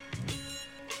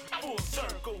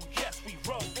circle, yes, we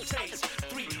rotate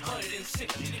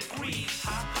 360 degrees.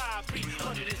 Ha ha,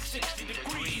 360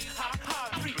 degrees. Ha ha,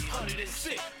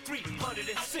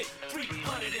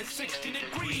 360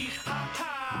 degrees. Ha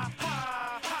ha, ha.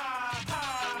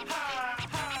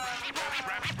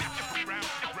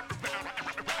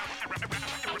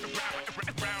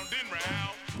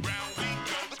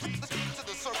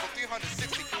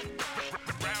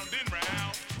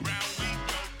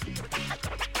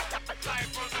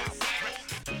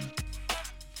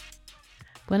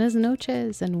 Buenas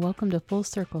noches and welcome to Full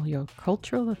Circle, your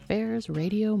cultural affairs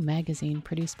radio magazine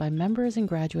produced by members and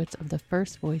graduates of the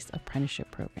First Voice Apprenticeship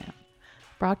Program.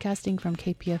 Broadcasting from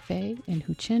KPFA in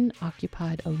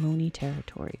Huichin-occupied Ohlone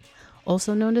Territory,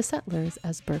 also known to settlers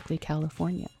as Berkeley,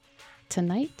 California.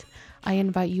 Tonight, I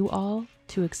invite you all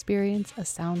to experience a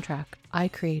soundtrack I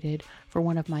created for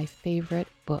one of my favorite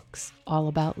books, All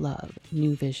About Love,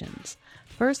 New Visions,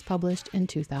 first published in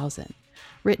 2000.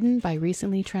 Written by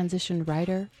recently transitioned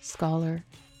writer, scholar,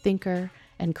 thinker,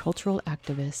 and cultural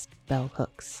activist Bell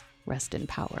Hooks. Rest in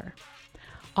power.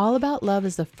 All About Love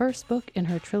is the first book in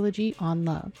her trilogy on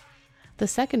love. The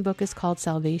second book is called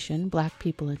Salvation, Black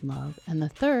People in Love, and the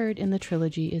third in the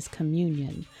trilogy is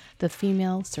Communion, The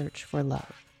Female Search for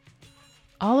Love.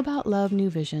 All About Love,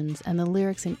 New Visions, and the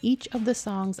lyrics in each of the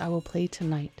songs I will play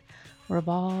tonight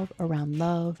revolve around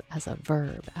love as a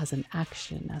verb, as an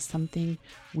action, as something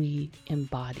we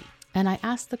embody. And I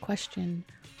ask the question,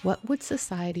 what would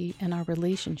society and our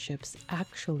relationships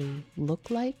actually look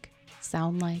like,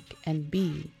 sound like, and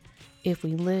be if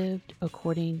we lived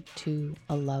according to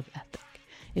a love ethic,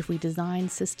 if we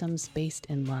designed systems based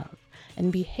in love,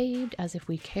 and behaved as if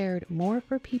we cared more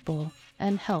for people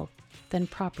and health than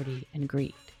property and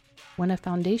greed? When a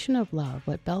foundation of love,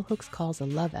 what Bell Hooks calls a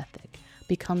love ethic,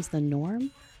 becomes the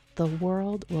norm, the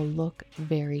world will look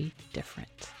very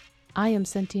different. I am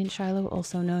Sentient Shiloh,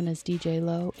 also known as DJ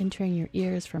Low, entering your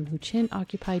ears from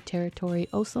Huichin-occupied territory,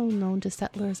 also known to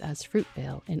settlers as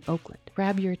Fruitvale in Oakland.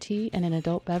 Grab your tea and an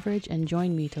adult beverage and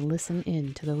join me to listen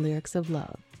in to the lyrics of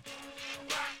love.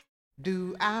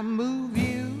 Do I move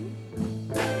you?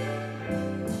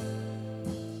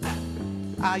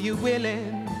 Are you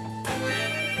willing?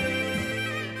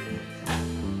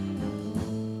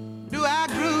 Do I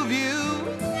groove you?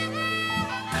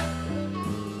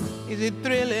 Is it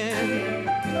thrilling?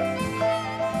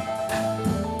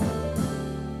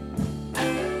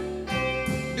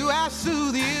 Do I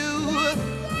soothe you?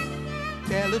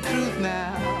 Tell the truth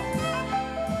now.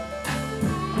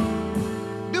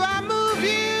 Do I move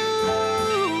you?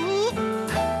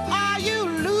 Are you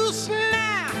loose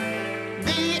now?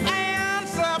 The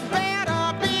answer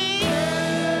better be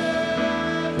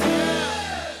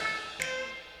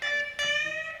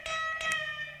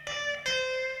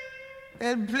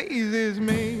that pleases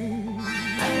me.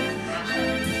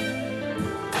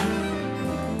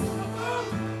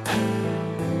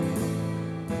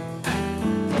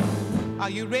 Are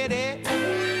you ready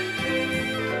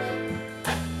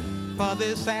for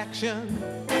this action?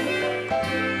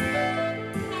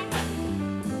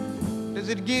 Does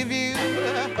it give you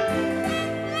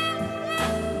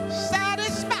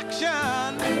satisfaction?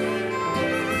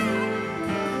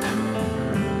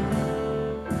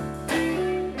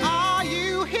 Are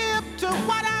you hip to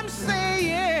what I'm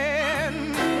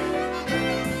saying?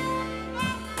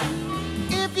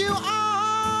 If you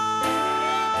are,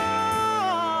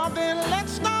 then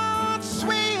let's start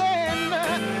swaying.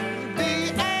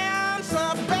 The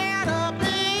answer better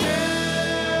be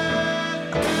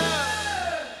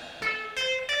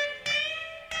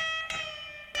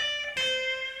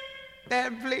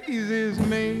that pleases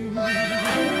me.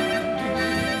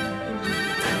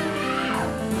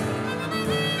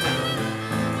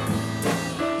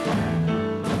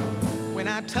 When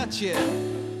I touch you,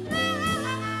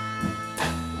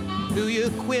 do you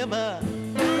quiver?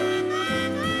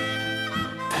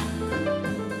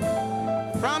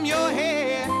 From your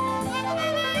head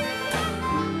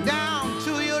down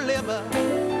to your liver.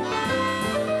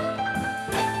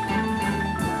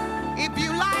 If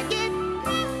you like it,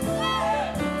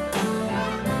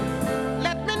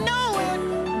 let me know it.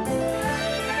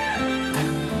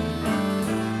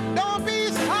 Don't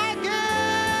be psychic,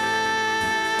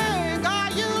 or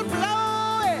you'll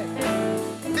blow it.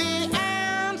 The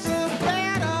answer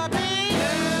better be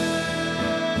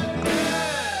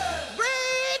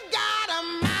great God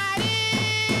Almighty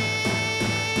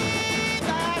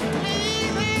that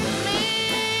pleases me.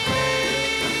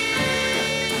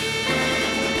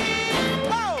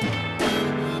 Whoa!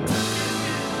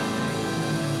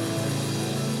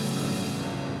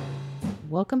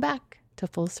 Welcome back to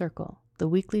Full Circle, the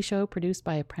weekly show produced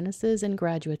by apprentices and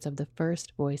graduates of the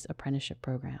First Voice Apprenticeship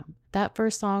Program. That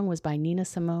first song was by Nina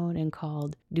Simone and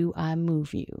called Do I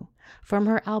Move You? From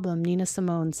her album Nina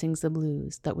Simone Sings the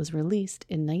Blues that was released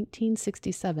in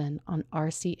 1967 on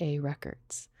RCA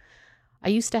Records. I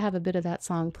used to have a bit of that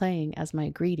song playing as my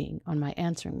greeting on my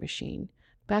answering machine,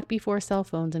 back before cell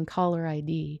phones and caller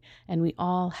ID, and we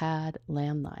all had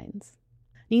landlines.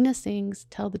 Nina sings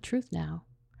Tell the Truth Now,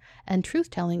 and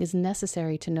truth-telling is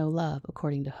necessary to know love,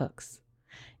 according to Hooks.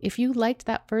 If you liked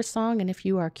that first song and if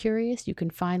you are curious, you can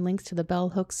find links to the Bell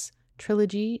Hooks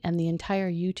trilogy and the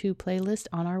entire YouTube playlist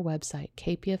on our website,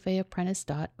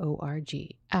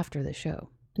 kpfaapprentice.org, after the show.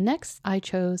 Next, I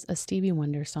chose a Stevie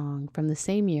Wonder song from the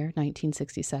same year,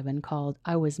 1967, called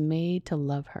I Was Made to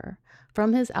Love Her,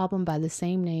 from his album by the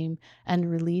same name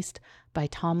and released by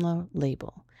Tamla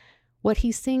label. What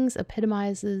he sings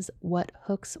epitomizes what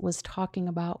Hooks was talking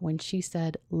about when she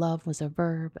said love was a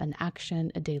verb, an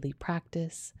action, a daily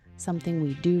practice, something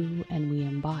we do and we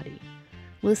embody.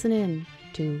 Listen in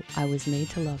to I Was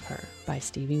Made to Love Her by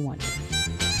Stevie Wonder.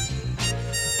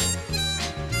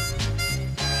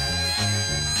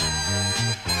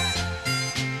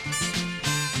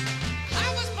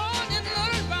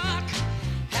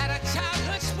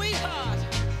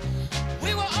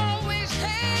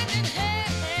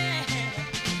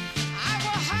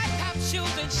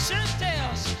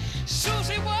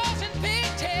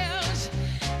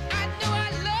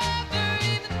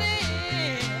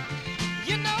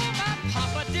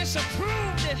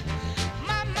 Disapproved it.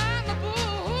 My mama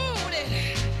booed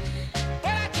it.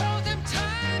 But I told them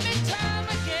time and time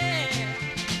again,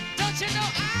 don't you know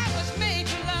I was made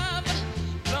to love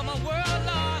from a world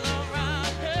all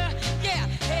around her. Yeah,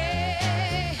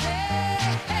 hey,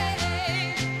 hey,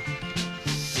 hey.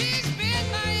 She's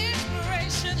been my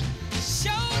inspiration,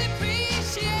 showed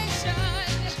appreciation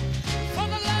for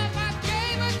the love I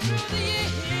gave her through the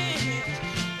years.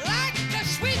 Like the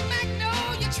sweet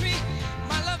magnolia tree,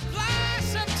 my love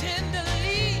blossomed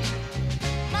tenderly.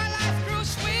 My life grew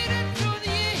sweeter through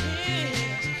the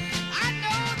years. I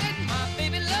know that my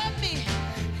baby loved me.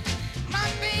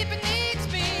 My baby needs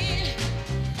me.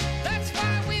 That's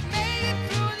why we made it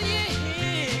through the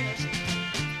years.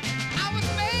 I was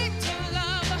made to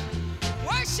love,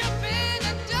 worship and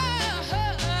adore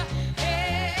her.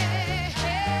 Hey,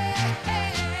 hey,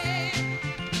 hey.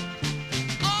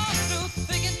 All through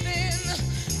thick and thin,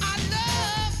 I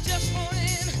love just won't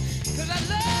end. 'Cause I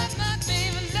love my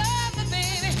baby, love my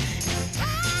baby. Ah,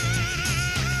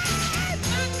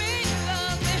 my baby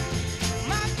love me,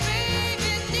 my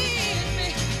baby needs me,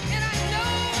 and I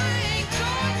know I ain't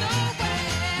going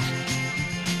nowhere.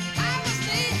 I was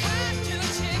knee-high to a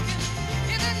chicken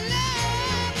in a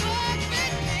love bug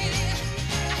bed meeting.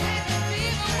 I had the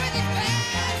fever with it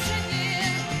passing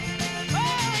in.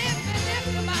 Oh, if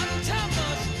the mountain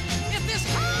tumbles, if this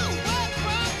whole world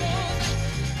crumbles,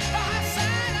 by her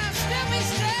side I'll still be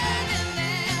standing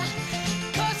there.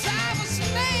 'Cause I was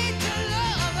made to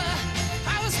love her, I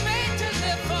was made to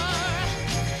live for her.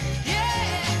 Yeah,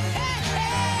 hey,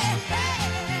 hey, hey.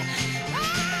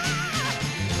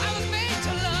 I was made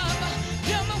to love her,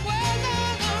 feel the world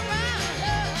all around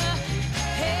her.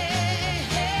 Hey,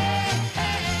 hey,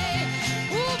 hey.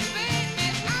 Ooh, baby,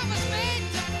 I was made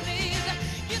to please her.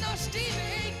 You know Stevie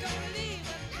ain't gonna leave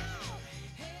her now.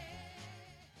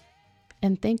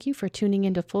 And thank you for tuning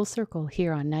into Full Circle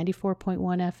here on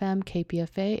 94.1 FM,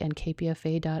 KPFA, and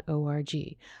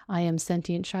kpfa.org. I am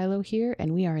Sentient Shiloh here,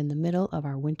 and we are in the middle of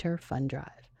our winter fun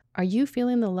drive. Are you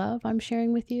feeling the love I'm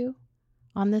sharing with you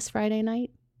on this Friday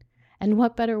night? And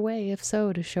what better way, if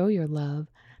so, to show your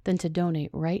love than to donate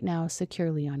right now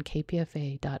securely on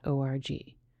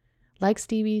kpfa.org. Like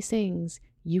Stevie sings,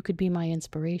 you could be my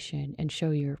inspiration and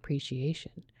show your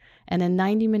appreciation. And a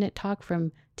 90-minute talk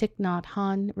from Thich Nhat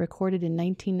Hanh, recorded in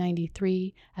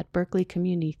 1993 at Berkeley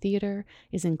Community Theater,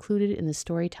 is included in the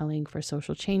Storytelling for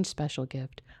Social Change special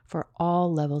gift for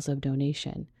all levels of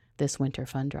donation this winter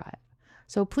fund drive.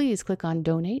 So please click on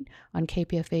Donate on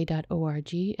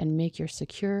kpfa.org and make your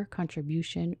secure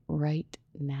contribution right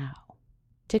now.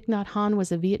 Thich Nhat Hanh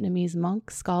was a Vietnamese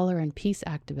monk, scholar, and peace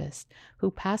activist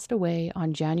who passed away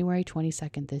on January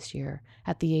 22nd this year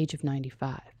at the age of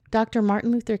 95. Dr.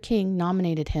 Martin Luther King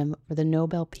nominated him for the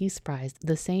Nobel Peace Prize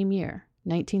the same year,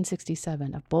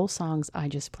 1967, of both songs I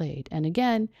just played. And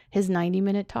again, his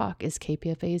 90-minute talk is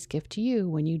KPFA's gift to you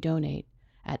when you donate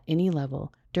at any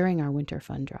level during our winter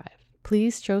fund drive.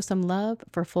 Please show some love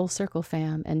for Full Circle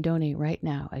fam and donate right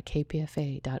now at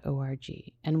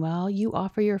kpfa.org. And while you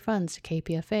offer your funds to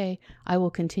KPFA, I will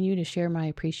continue to share my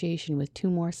appreciation with two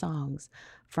more songs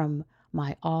from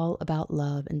my All About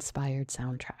Love inspired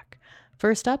soundtrack.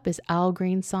 First up is Al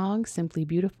Green's song, Simply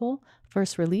Beautiful,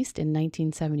 first released in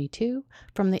 1972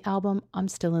 from the album I'm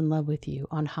Still in Love with You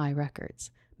on High Records.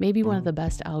 Maybe one of the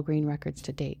best Al Green records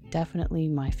to date, definitely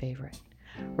my favorite.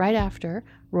 Right after,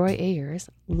 Roy Ayers'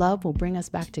 Love Will Bring Us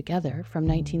Back Together from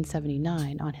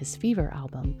 1979 on his Fever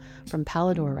album from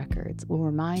Palador Records will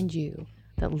remind you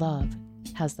that love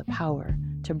has the power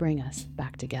to bring us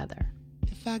back together.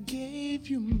 If I gave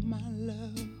you my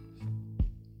love,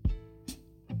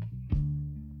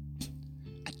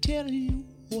 I tell you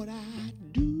what I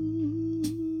do.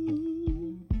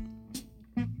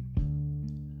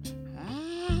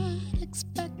 I'd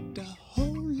expect a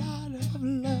whole lot of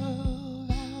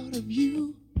love out of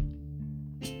you.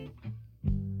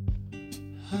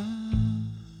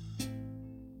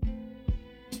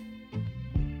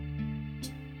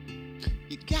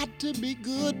 You got to be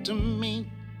good to me.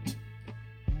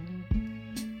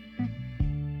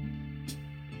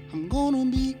 I'm gonna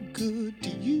be good to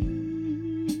you.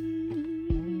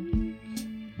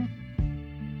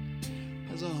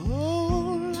 There's a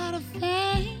whole lot of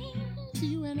things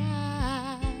you and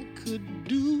I could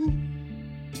do.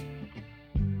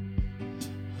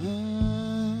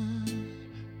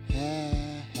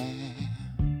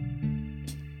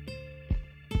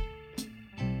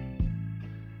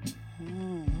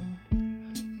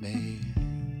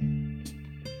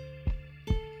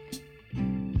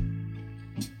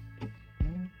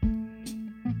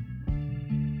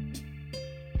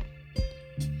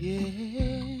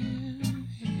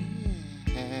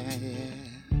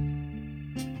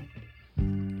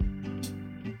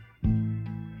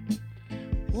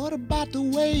 What about the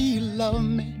way you love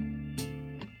me?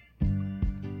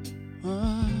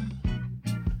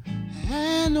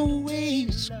 And the way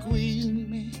you squeeze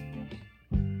me.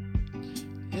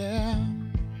 Yeah,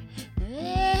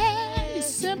 yeah, you're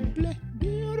simply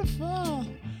beautiful.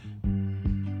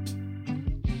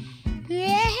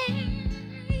 Yeah,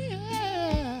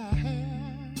 yeah,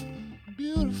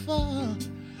 beautiful.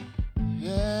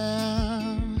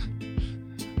 Yeah,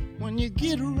 when you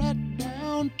get right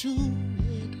down to it.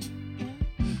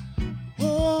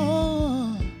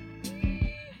 Oh,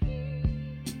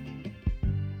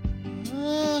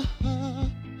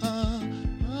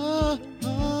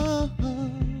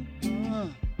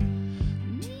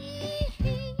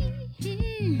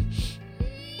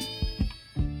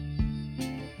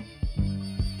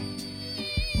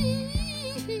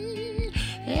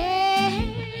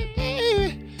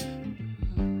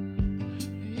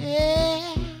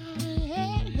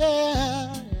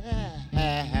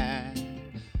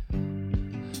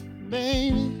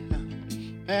 baby,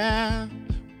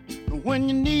 when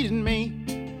you needed me,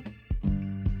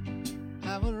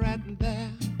 I was right there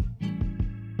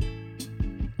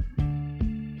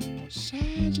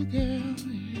beside you, girl.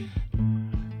 Yeah,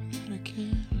 without a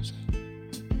care,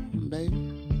 baby,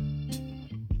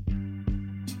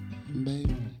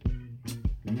 baby,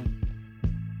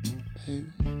 baby.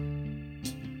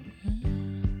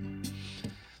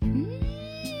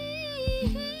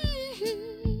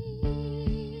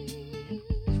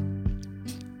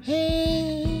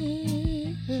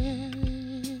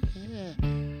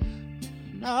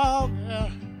 No,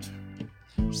 girl.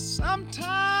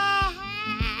 Sometimes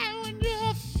when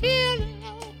you're feeling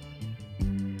low,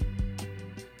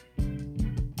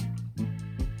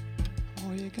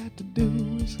 all you got to do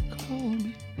is call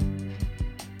me.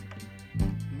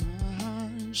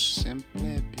 I'm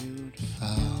simply beautiful.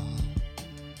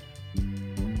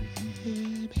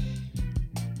 Hey, baby,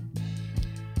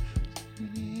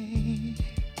 baby.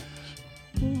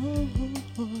 Oh,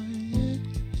 yeah.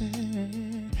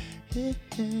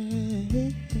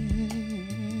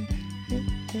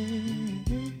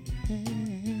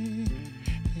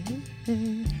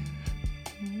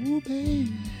 Ooh,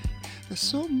 baby, there's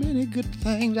so many good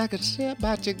things I could say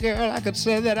about you, girl. I could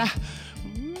say that I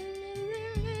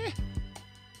really,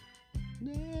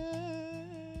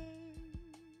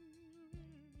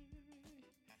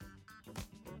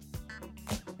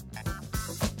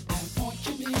 I want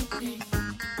you near me.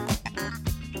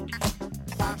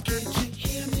 Why can't you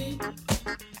hear me?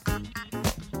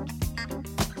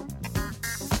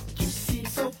 You seem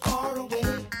so far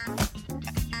away.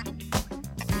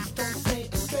 Please don't stay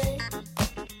astray.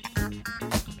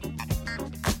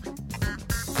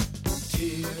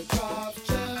 Teardrops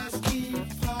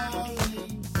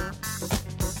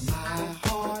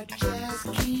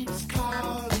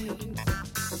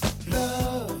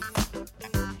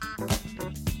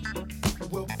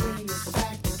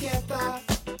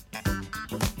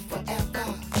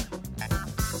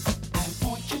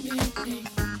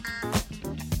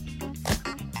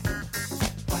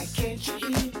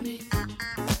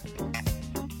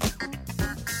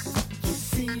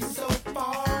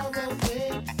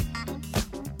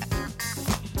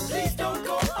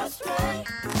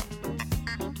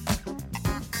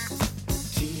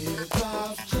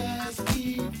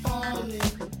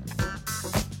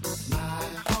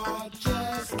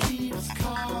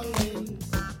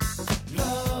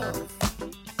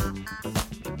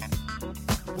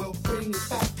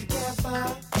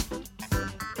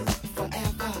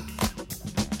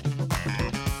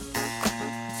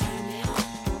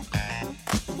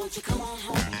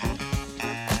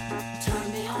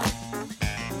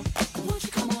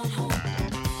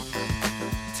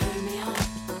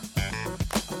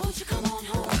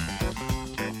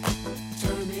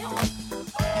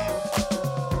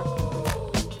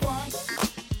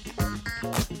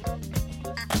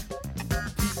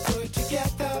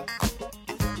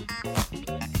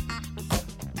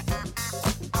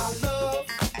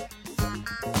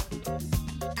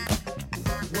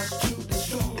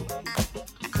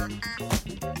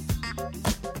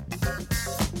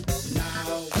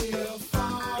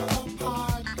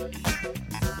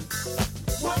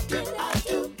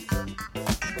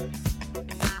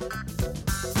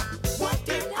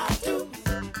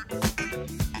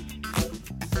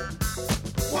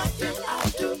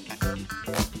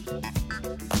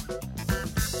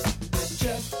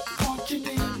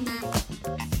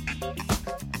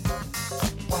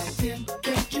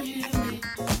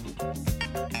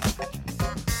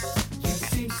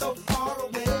far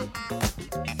away.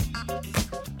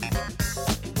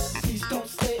 Please don't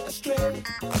stay astray.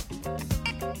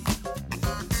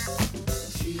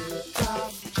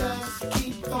 Teardrops just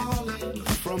keep falling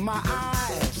from my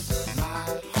eyes.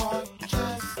 My heart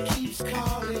just keeps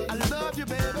calling. I love you,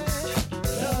 baby.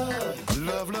 Love,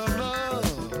 love, love, love.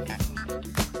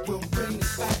 We'll bring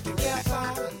us back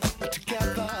together,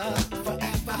 together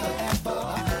forever, ever, ever.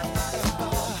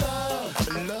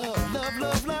 Love, love,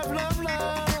 love, love, love,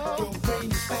 love. We'll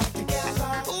bring us back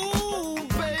together. Ooh,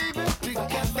 baby,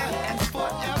 together and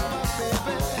forever,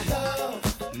 baby.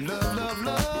 Love, love,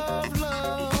 love,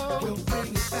 love. We'll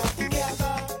bring us back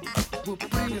together. We'll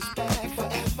bring us back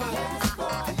forever,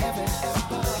 forever,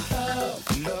 ever.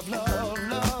 Love, love,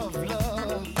 love,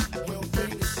 love. We'll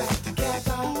bring us back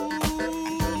together. Ooh,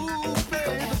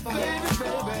 baby, baby,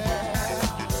 baby.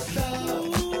 Love.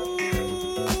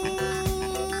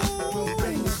 We'll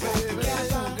bring us back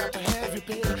together. Got to have you,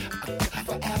 baby.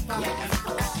 Forever.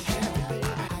 Have you, baby.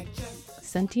 I just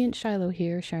Sentient Shiloh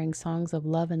here, sharing songs of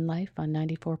love and life on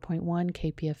 94.1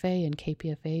 KPFA and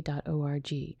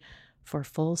kpfa.org for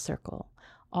Full Circle.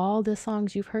 All the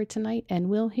songs you've heard tonight and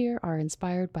will hear are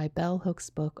inspired by Bell Hooks'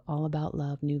 book All About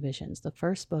Love, New Visions, the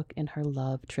first book in her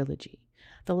Love trilogy.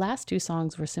 The last two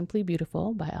songs were Simply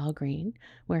Beautiful by Al Green,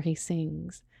 where he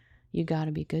sings, "You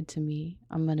gotta be good to me,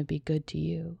 I'm gonna be good to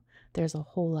you. There's a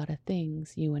whole lot of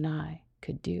things you and I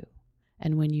could do.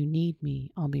 And when you need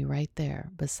me, I'll be right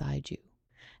there beside you."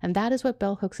 And that is what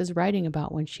Bell Hooks is writing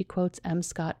about when she quotes M.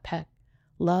 Scott Peck,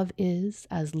 "Love is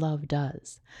as love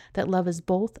does," that love is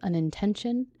both an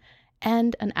intention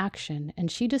and an action,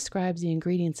 and she describes the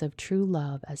ingredients of true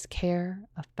love as care,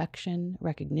 affection,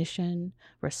 recognition,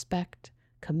 respect,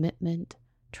 commitment,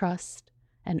 trust,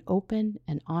 and open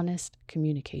and honest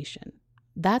communication.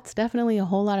 That's definitely a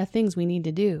whole lot of things we need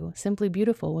to do. Simply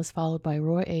Beautiful was followed by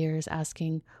Roy Ayers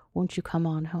asking, "Won't you come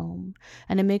on home?"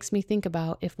 And it makes me think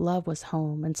about if love was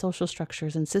home and social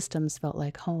structures and systems felt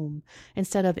like home,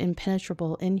 instead of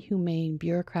impenetrable, inhumane,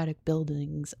 bureaucratic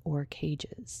buildings or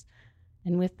cages.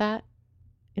 And with that,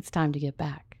 it's time to get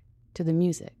back to the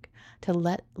music, to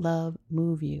let love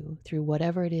move you through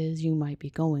whatever it is you might be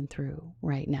going through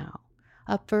right now.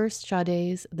 Up first,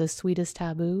 Sade's The Sweetest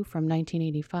Taboo from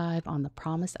 1985 on the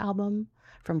Promise album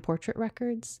from Portrait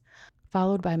Records,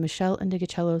 followed by Michelle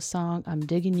Indigocello's song I'm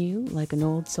Digging You Like an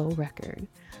Old Soul Record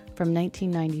from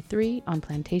 1993 on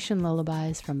Plantation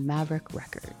Lullabies from Maverick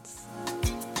Records.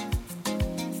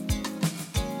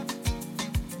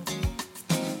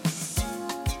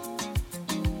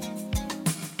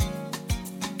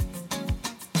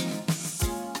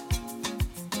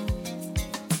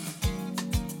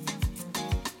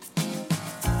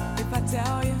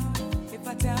 If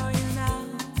I tell you now,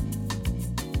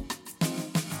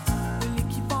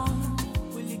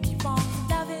 will you keep on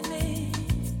loving me?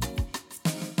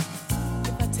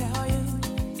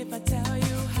 If I tell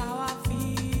you how I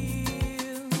feel.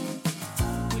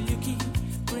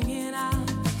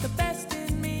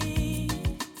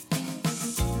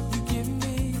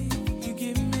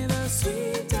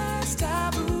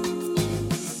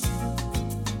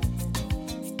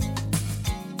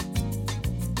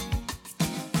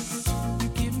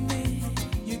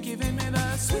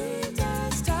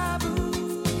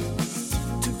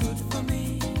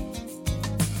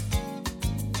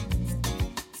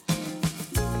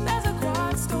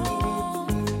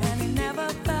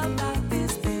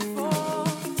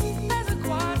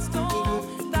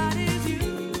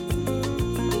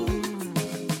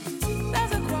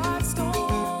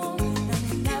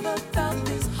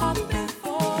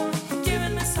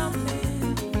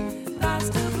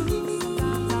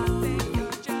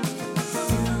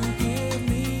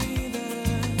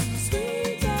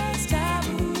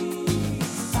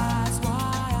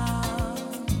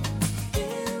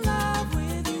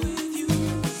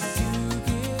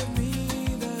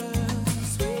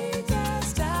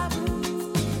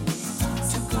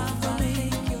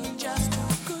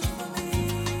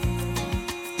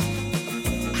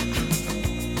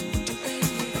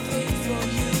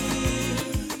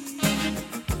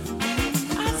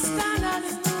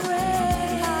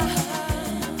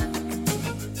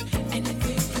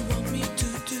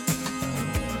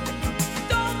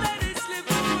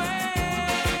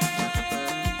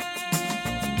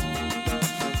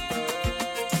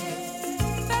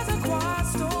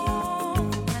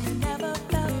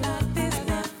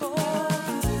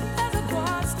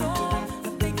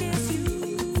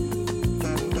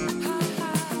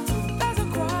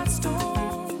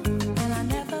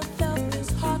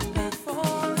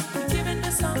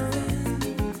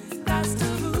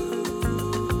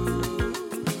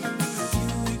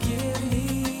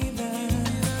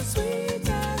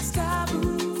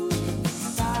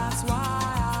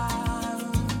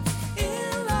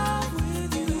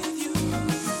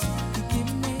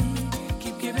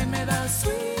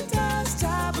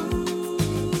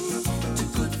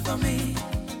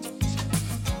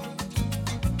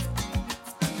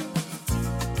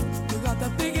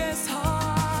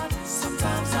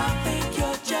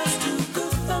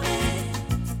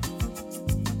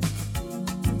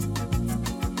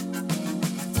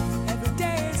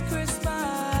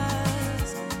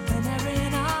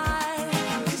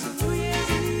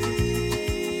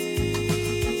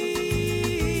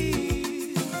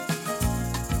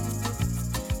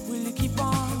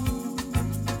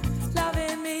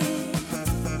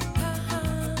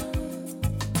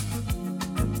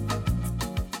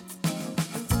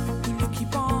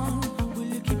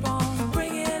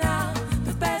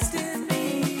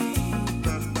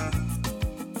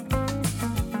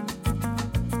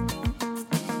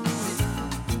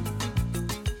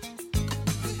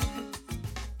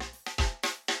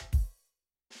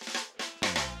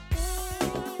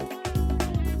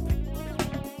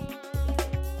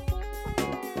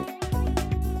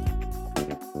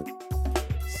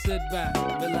 sit back,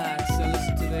 relax, and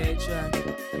listen to the 8-track.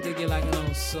 I dig it like an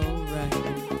old soul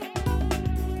record.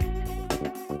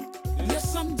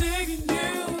 Yes, I'm digging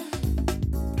you.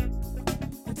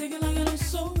 I dig it like an old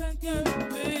soul record,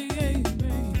 baby.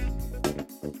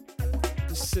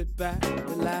 Just sit back,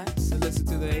 relax, and listen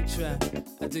to the 8-track.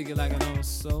 I dig it like an old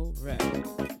soul record.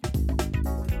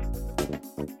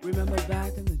 Remember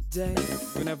back in the day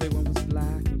when everyone was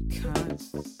black and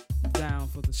conscious, down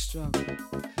for the struggle.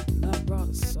 Love brought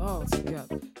us all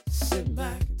together, sitting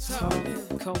back and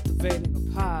talking, cultivating a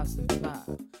positive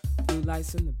vibe. Blue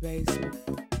lights in the basement,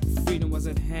 freedom was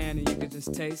at hand and you could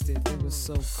just taste it. It was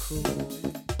so cool.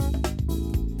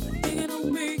 Digging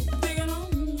on me, digging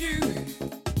on you.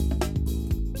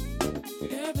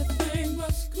 Everything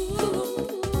was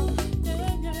cool.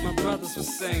 Yeah, yeah. My brothers were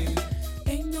saying,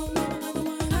 ain't no love like the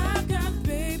one I've got,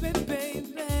 baby,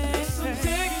 baby. So I'm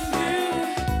digging you.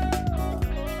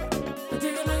 I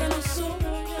dig it like an old soul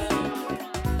record.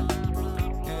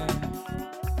 Yeah.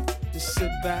 Just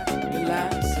sit back,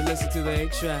 relax, and listen to the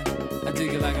 8-track. I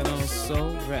dig it like an old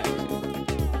soul record.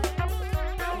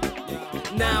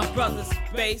 Now brothers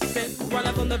basing,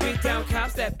 running from the beat down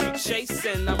cops that be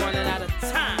chasing. I'm running out of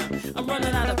time, I'm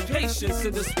running out of patience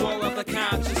in this war of the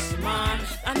conscious mind.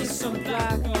 I need some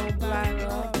black on black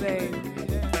love, baby.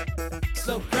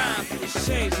 So grind for the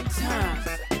changing times.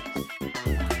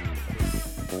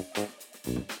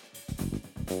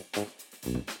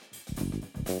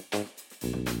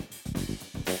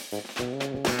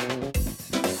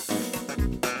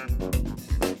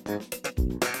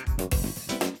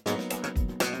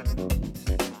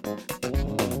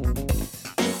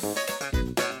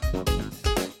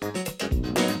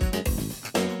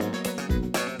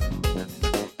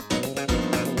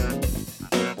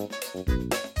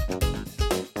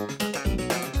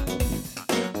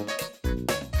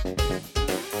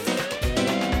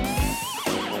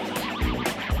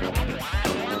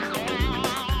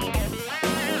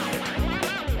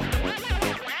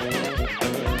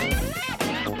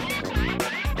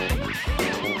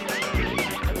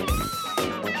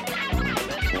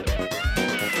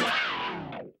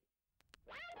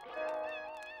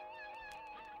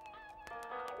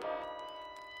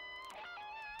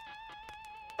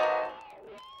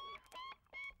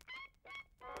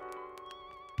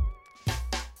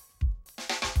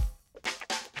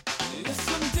 Yes,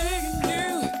 I'm digging you.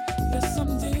 Yes, I'm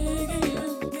digging you.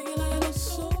 Digging like an old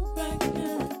soul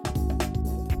record.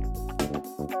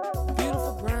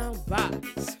 Beautiful brown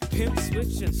bodies, pimp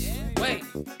switching, sway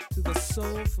to the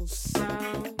soulful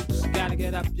sound. You gotta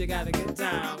get up, you gotta get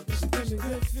down. You give me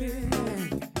good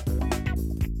feeling.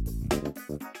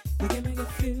 You give me good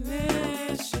feeling.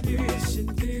 Yes, you do, yes, you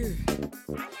do.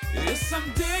 Yes, I'm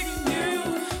digging you.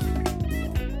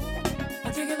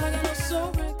 I dig it like an old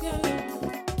soul record.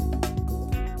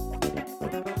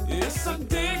 Yes, I'm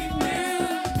digging you.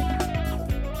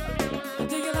 I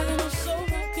dig it like an old soul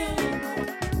record.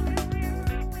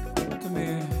 Come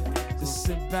here, just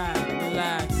sit back,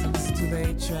 relax, and listen to the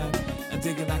 8-track. I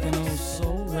dig it like an old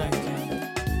soul record.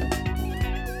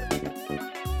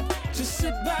 Just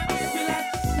sit back,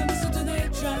 relax, and listen to the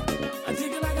 8-track. I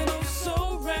dig it like an old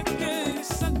soul record.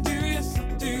 Yes, I do, yes, I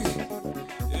do.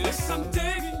 Yes, I'm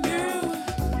digging you.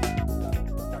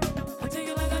 I dig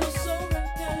it like an old soul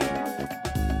record.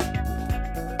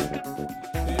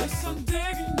 Yes, I'm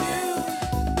digging you.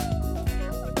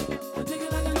 I dig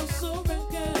it like an old soul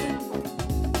record.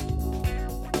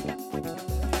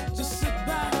 Just sit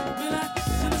back, relax,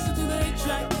 and listen to the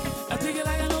 8-track. I dig it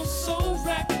like an old soul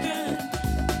record.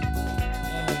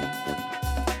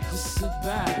 Just sit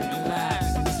back,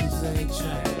 relax, and listen to the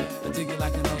 8-track. I dig it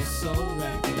like an old soul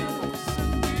record.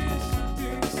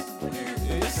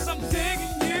 Yes, I'm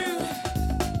digging you.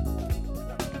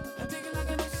 I dig it like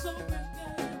an old soul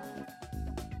record.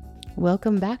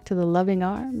 Welcome back to the loving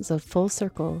arms of Full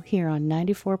Circle here on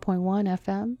 94.1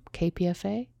 FM,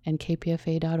 KPFA, and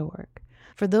kpfa.org.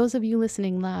 For those of you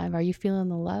listening live, are you feeling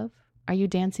the love? Are you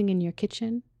dancing in your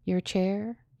kitchen, your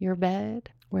chair, your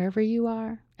bed, wherever you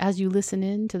are, as you listen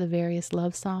in to the various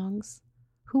love songs?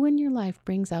 Who in your life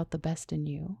brings out the best in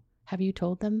you? Have you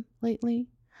told them lately?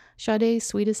 Sade's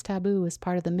Sweetest Taboo is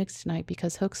part of the mix tonight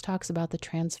because Hooks talks about the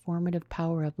transformative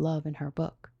power of love in her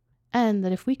book. And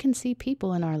that if we can see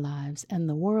people in our lives and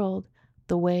the world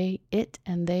the way it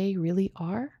and they really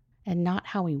are, and not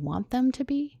how we want them to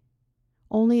be,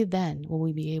 only then will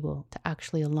we be able to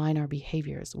actually align our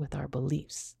behaviors with our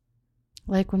beliefs.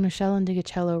 Like when Michelle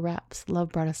Indigocello raps, love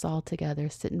brought us all together,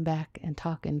 sitting back and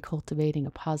talking, cultivating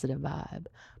a positive vibe.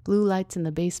 Blue lights in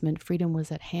the basement, freedom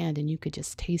was at hand, and you could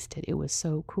just taste it. It was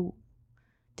so cool.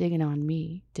 Digging on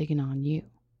me, digging on you.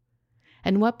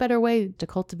 And what better way to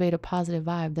cultivate a positive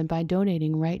vibe than by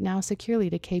donating right now securely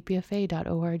to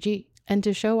kpfa.org? And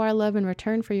to show our love in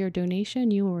return for your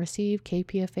donation, you will receive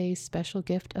KPFA's special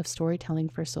gift of Storytelling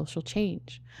for Social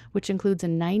Change, which includes a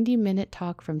 90-minute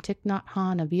talk from Thich Nhat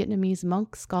Hanh, a Vietnamese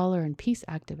monk, scholar, and peace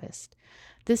activist.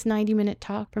 This 90-minute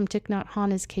talk from Thich Nhat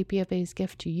Hanh is KPFA's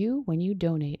gift to you when you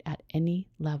donate at any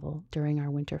level during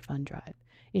our winter fund drive.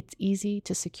 It's easy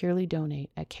to securely donate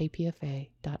at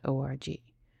kpfa.org.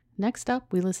 Next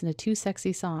up, we listen to two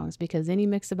sexy songs because any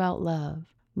mix about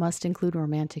love must include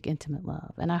romantic, intimate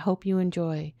love. And I hope you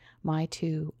enjoy my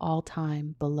two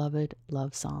all-time beloved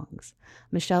love songs.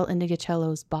 Michelle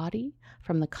Indigocello's Body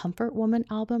from the Comfort Woman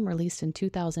album released in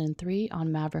 2003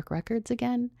 on Maverick Records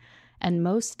again, and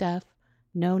Mos Def,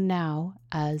 known now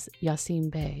as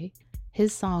Yasin Bey,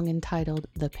 his song entitled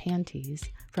The Panties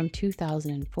from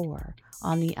 2004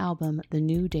 on the album The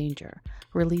New Danger,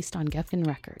 released on Geffen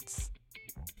Records.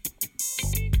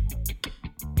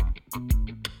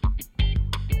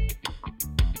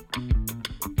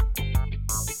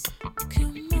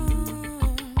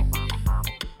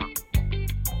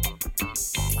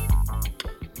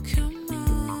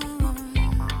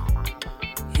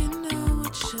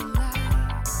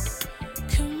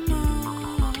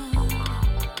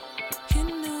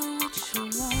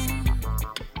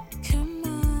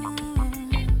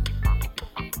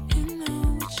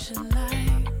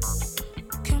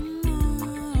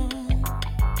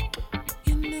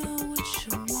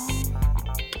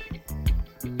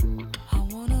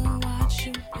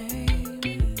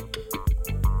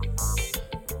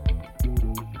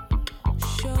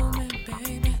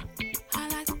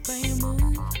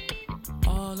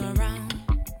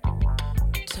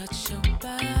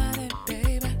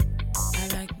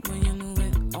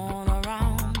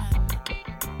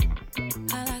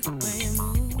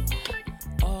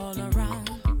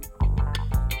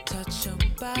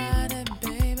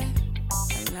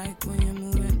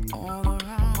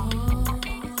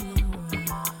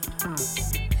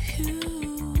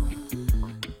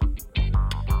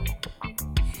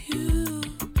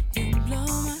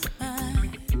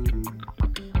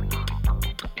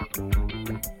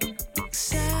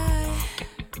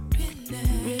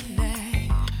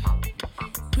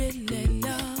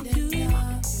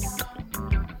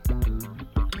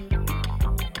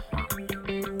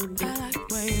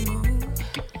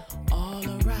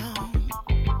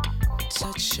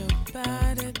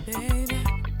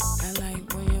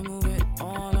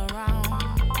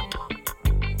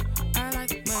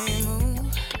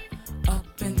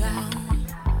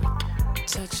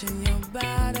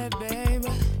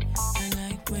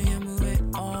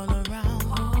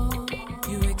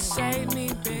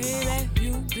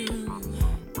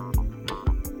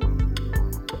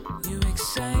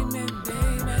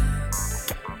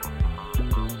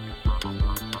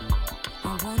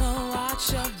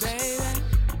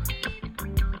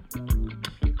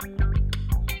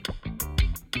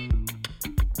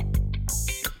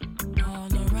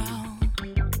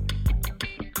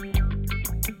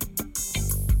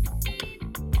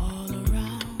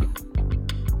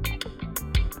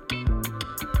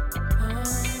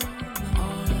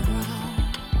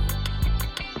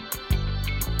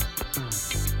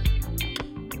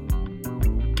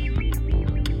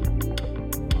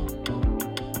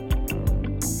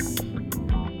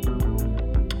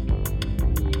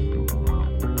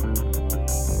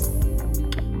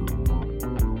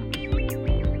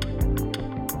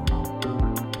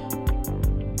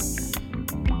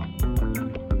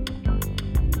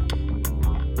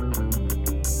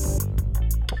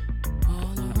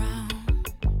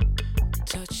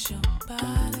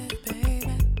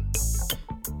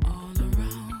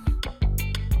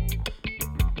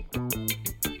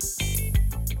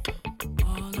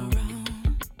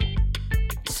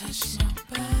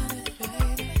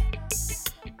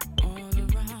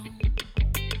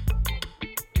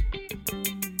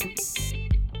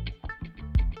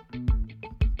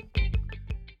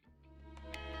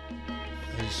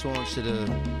 just want you to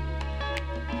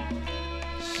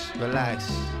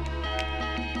relax,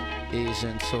 ease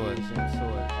into it.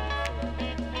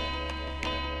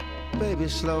 Baby,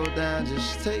 slow down,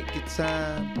 just take your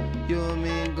time. You and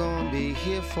me gonna be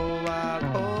here for a while,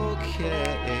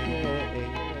 okay?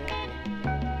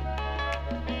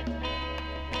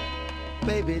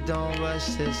 Baby, don't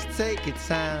rush, just take your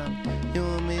time. You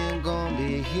and me gonna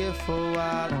be here for a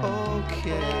while,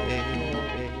 okay?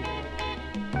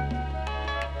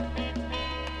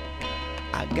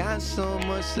 I got so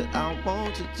much that I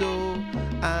want to do.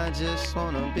 I just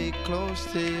wanna be close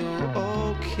to you,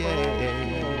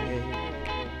 okay?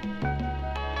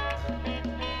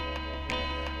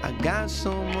 I got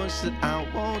so much that I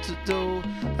want to do,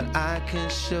 but I can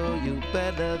show you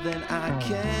better than I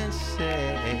can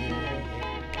say.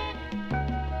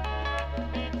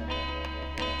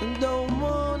 Don't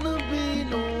wanna be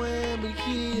nowhere but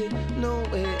here,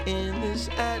 nowhere in this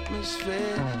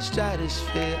atmosphere,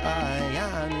 stratosphere,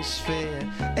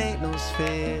 ionosphere. Ain't no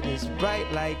sphere that's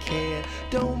bright like hair.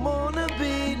 Don't wanna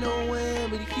be nowhere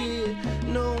but here,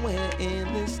 nowhere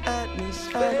in this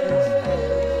atmosphere.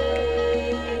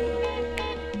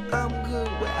 I'm good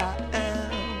where I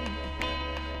am.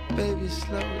 Baby,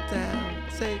 slow down,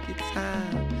 take your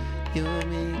time. You and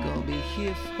me gon' be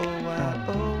here for a while,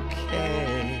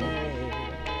 okay?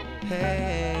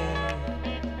 Hey,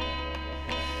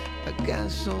 I got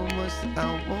so much that I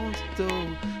want to do,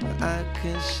 but I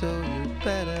can show you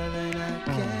better than I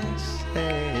can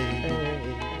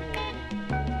say.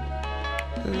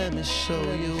 Let me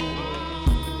show you.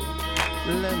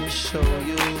 Let me show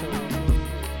you.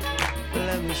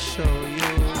 Let me show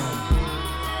you.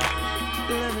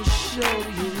 Let me show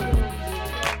you.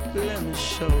 Let me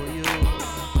show you.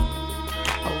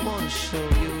 I wanna show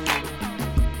you.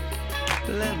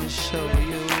 Let me show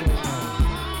you.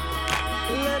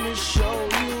 Let me show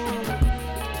you.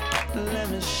 Let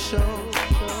me show.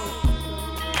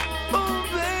 Oh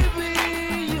baby,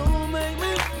 you make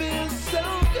me feel so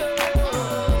good.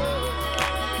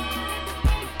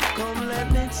 Come let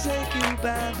me take you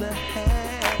by the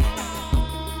hand.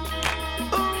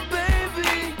 Oh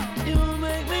baby, you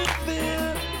make me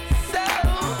feel so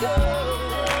good.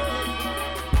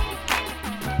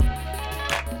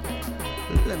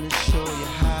 Let me show you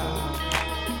how.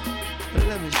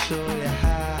 Let me show you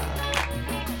how.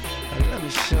 Let me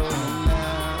show you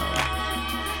now.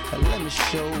 Let me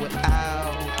show it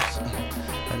out.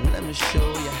 Let me show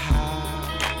you how.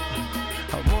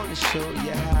 I wanna show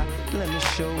you how. Let me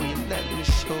show you. Let me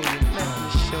show you. Let me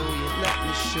show you. Let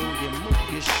me show you. Move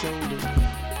your shoulders.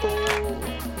 Oh,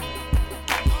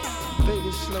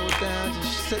 baby, slow down.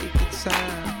 Just take your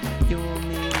time. You and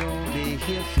me gon' be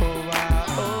here for a while.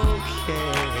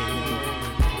 Okay.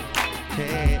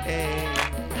 Hey, hey.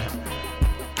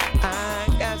 I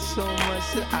got so much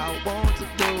that I want to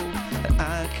do, that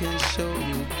I can show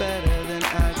you better than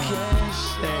I can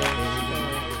say.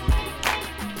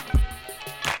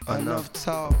 Enough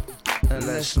talk, and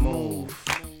let's move.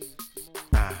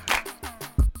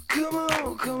 Come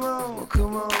on, come on,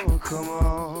 come on, come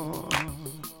on.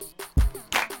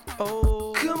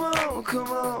 Oh, come on,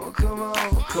 come on, come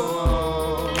on, come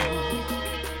on.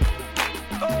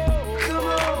 Oh, come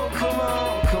on, come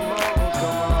on, come on,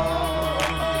 come on.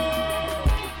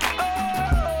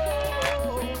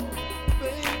 Oh,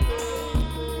 baby.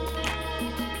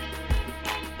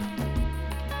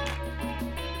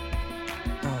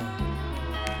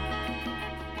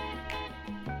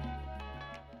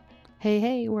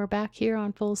 Hey, we're back here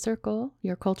on Full Circle,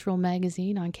 your cultural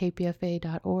magazine on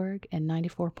kpfa.org and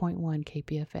 94.1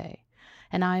 KPFA.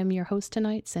 And I am your host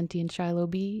tonight, Sentient Shiloh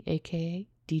B, aka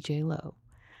DJ Low.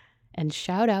 And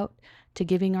shout out to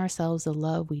giving ourselves the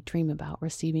love we dream about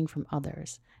receiving from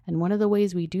others. And one of the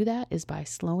ways we do that is by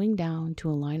slowing down to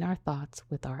align our thoughts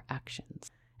with our actions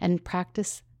and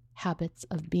practice habits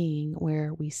of being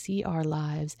where we see our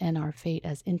lives and our fate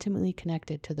as intimately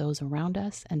connected to those around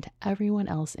us and to everyone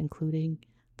else, including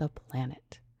the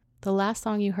planet. The last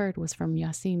song you heard was from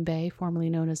Yasiin Bey, formerly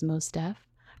known as Mos Def,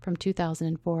 from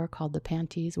 2004, called The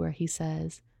Panties, where he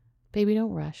says, "Baby,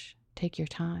 don't rush, take your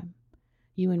time.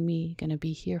 You and me gonna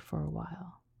be here for a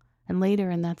while." And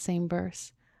later in that same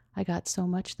verse, "I got so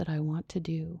much that I want to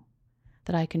do,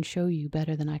 that I can show you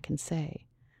better than I can say."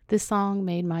 This song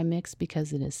made my mix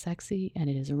because it is sexy and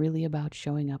it is really about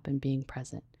showing up and being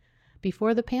present.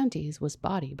 Before The Panties was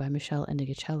Body by Michelle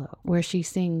Indigocello, where she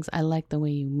sings, "I like the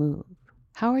way you move."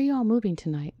 How are you all moving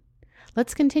tonight?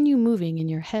 Let's continue moving in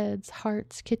your heads,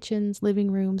 hearts, kitchens,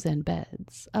 living rooms, and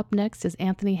beds. Up next is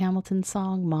Anthony Hamilton's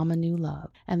song, Mama Knew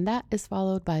Love, and that is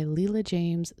followed by Leela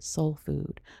James' Soul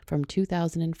Food from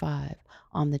 2005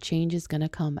 on the Change Is Gonna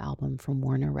Come album from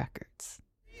Warner Records.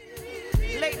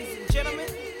 Ladies and gentlemen,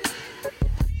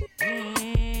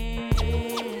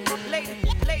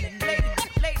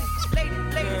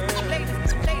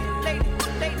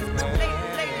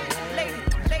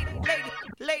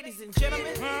 ladies and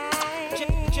gentlemen,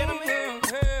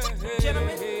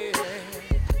 gentlemen,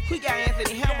 we got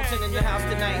Anthony Hamilton in the house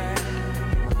tonight.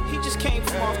 He just came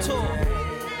from off tour.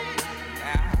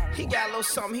 He got a little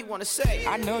something he wanna say.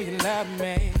 I know you love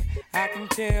me. I can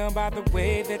tell by the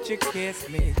way that you kiss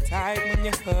me, tight when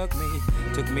you hug me.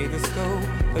 Took me to school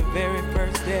the very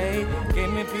first day, gave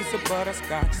me a piece of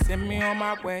butterscotch, sent me on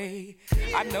my way.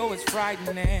 I know it's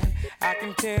frightening, I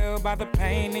can tell by the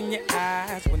pain in your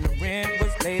eyes when the rent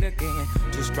was late again.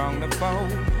 Too strong to fold,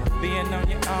 being on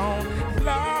your own.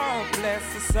 Lord bless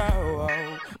her soul.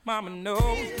 Mama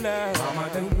knows love. Mama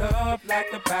do love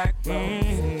like the back road.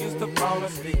 Used to fall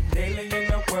asleep daily in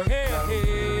the work.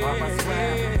 Mama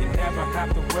swear you never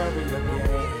have to worry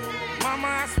again. Mama,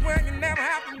 I swear you never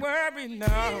have to worry, no.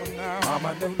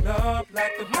 Mama do love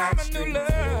like the back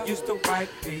streets. Used to wipe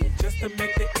feet just to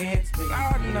make the ends meet.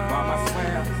 Oh, no. Mama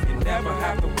swear you never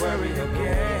have to worry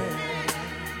again.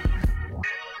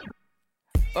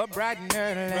 Up bright and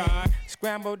early,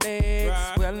 scrambled eggs,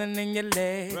 swelling in your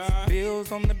legs,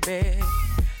 bills on the bed.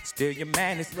 Still you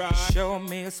managed to show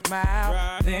me a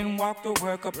smile, then walk to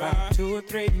work about 2 or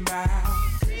 3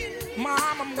 miles. Mom,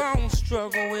 I'm gonna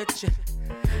struggle with you.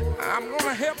 I'm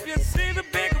gonna help you see the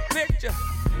bigger picture.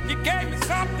 You gave me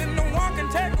something no one can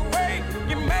take away.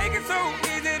 You make it so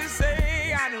easy to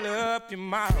say I love you,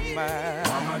 mama.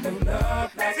 Mama knew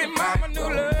love like a mama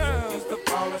knew love. Used to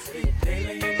fall asleep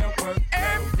daily in the work.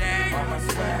 Every day. Mama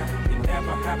swear you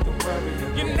never have to worry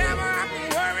again. You never have to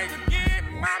worry again.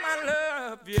 Mama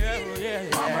love you, yeah.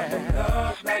 Mama knew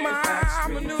love like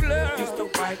mama knew love. Used to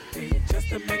wipe feet just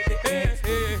to make the ends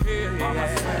meet. Mama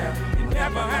swear you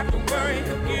never have to worry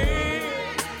again.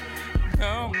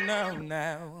 No.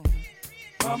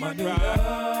 Mama knew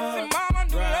love. See, mama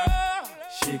knew love.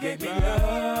 She gave me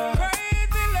love.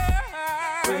 Crazy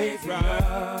love. Crazy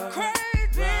love.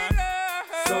 Crazy love.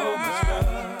 So much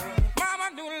love. Mama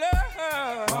knew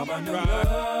love. Mama knew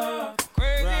love.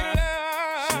 Crazy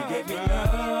love. She gave me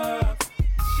love.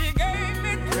 She gave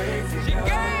me crazy love. She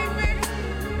gave me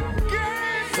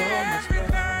so much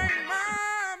everything,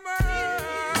 mama.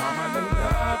 Mama knew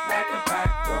love like a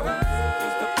back road.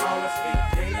 Used to fall asleep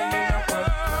daily in the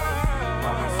work.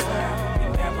 Mama swear you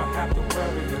never have to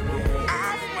worry again. I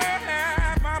swear,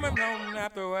 mama don't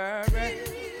have to worry.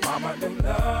 Mama knew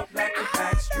love like the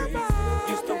back streets.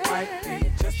 Used to wipe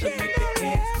feet just to make the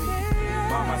ends meet.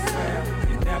 Mama swear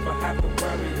you never have to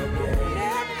worry again.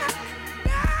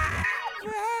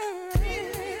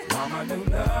 Mama knew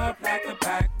love like the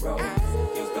back road.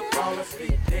 Used to fall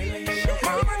asleep daily in the work.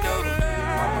 Mama knew love.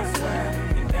 Mama swear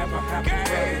you never have to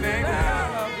worry again.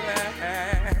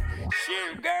 She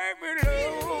gave me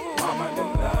love. Mama knew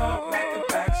love like the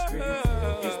back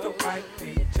streets. Used to wipe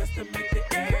feet just to make the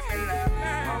ends meet.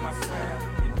 Mama swear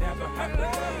you never have to worry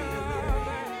again.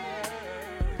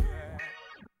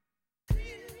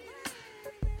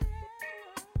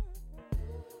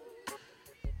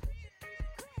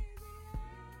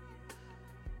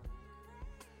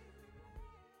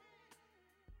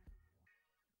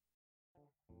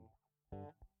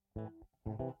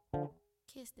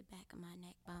 Kiss the back of my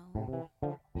neck bone.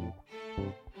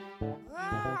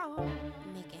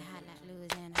 Make it hot like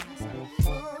Louisiana hot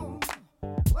sauce.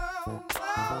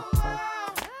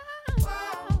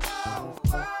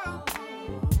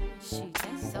 Shoot,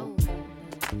 that's so good.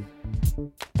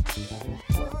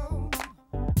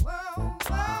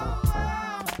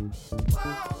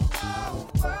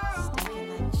 Stinking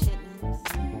like chitlins.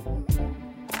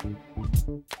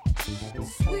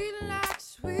 Sweet like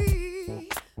sweet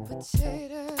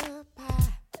potato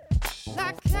pie,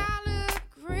 like collard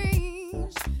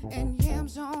greens and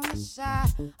yams on the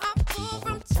side. I'm full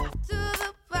from top to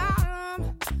the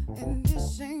bottom, and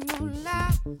this ain't no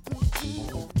lie.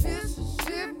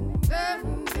 Mississippi,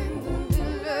 burning in the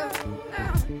middle of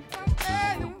now.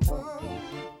 Hey, whoa,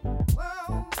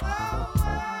 whoa, whoa,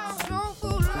 whoa.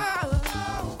 Soulful love,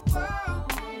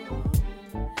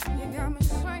 you got me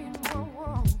saying whoa,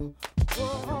 whoa,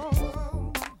 whoa.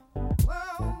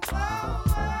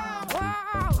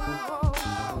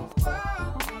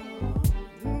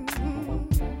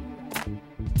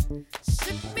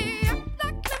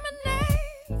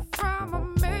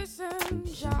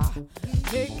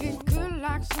 Make it good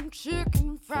like some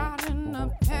chicken fried in a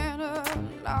pan of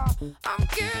lard. I'm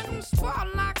getting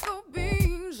spoiled like the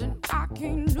beans, and I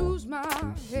can't lose my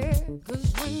head.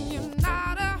 'Cause when you're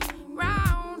not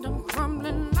around, I'm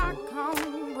crumbling like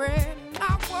cornbread.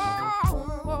 Now, whoa,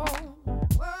 whoa,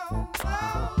 whoa,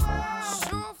 whoa,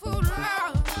 soulful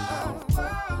love.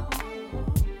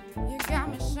 You got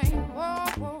me saying whoa,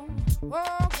 whoa,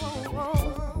 whoa, whoa,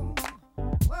 whoa.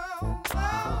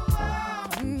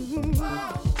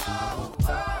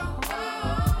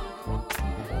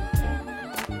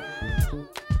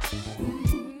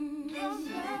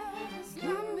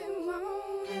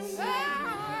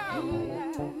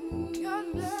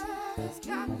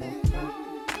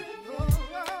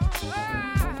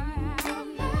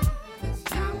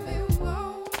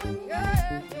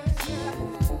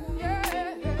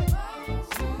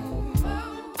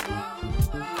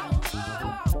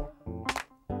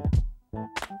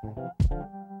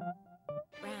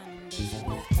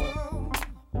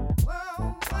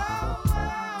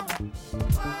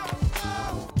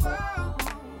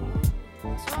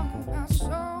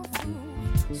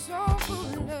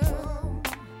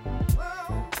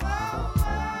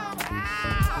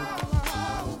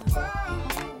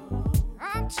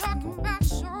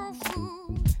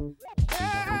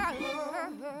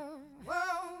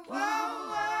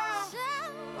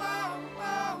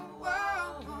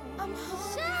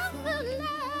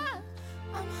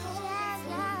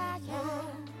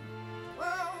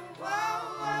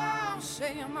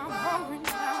 Say I'm hungry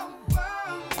now.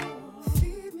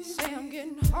 Feed me. Say I'm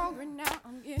getting hungry now.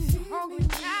 I'm getting hungry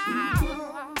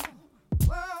now.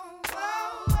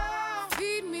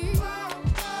 Feed me.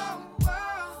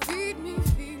 Feed me,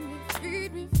 feed me,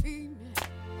 feed me, feed me.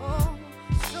 Oh,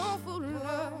 soul food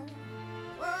love.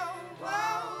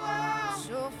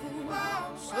 Soul food,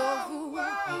 soul food,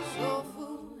 soul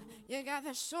food. You got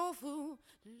that soul food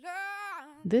love.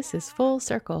 This is Full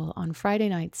Circle on Friday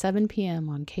night, 7 p.m.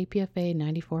 on KPFA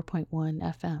 94.1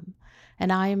 FM.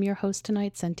 And I am your host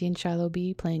tonight, Sentient Shiloh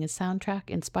B, playing a soundtrack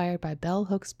inspired by Bell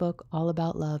Hooks' book, All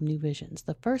About Love, New Visions,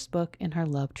 the first book in her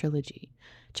Love trilogy.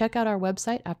 Check out our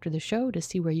website after the show to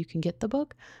see where you can get the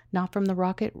book, not from the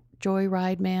Rocket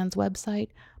Joyride Man's website,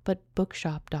 but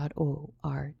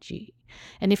bookshop.org.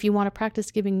 And if you want to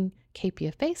practice giving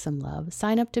KPFA some love,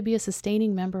 sign up to be a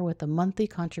sustaining member with a monthly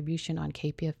contribution on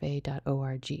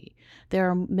kpfa.org. There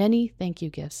are many thank you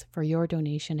gifts for your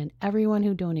donation, and everyone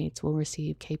who donates will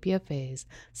receive KPFA's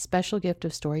special gift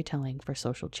of storytelling for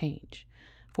social change.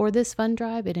 For this fund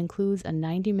drive, it includes a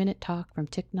 90-minute talk from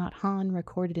Thich Nhat Hanh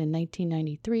recorded in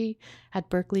 1993 at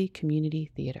Berkeley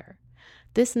Community Theater.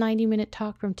 This 90-minute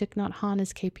talk from Thich Nhat Hanh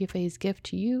is KPFA's gift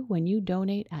to you when you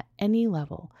donate at any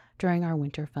level during our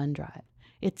winter fund drive.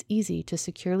 It's easy to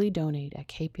securely donate at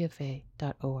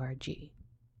kpfa.org.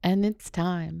 And it's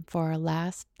time for our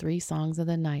last 3 songs of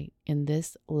the night in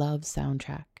this love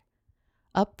soundtrack.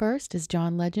 Up first is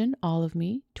John Legend, All of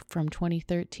Me, from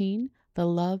 2013. The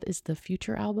Love is the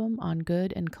Future album on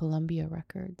Good and Columbia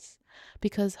Records.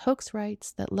 Because Hooks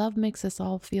writes that love makes us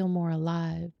all feel more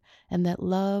alive, and that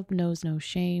love knows no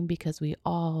shame because we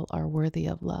all are worthy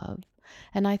of love.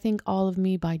 And I think All of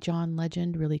Me by John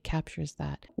Legend really captures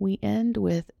that. We end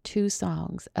with 2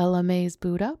 songs, Ella Mae's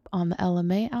Boot Up on the Ella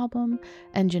Mae album,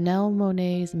 and Janelle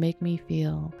Monáe's Make Me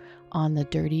Feel on the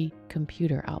Dirty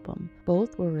Computer album.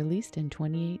 Both were released in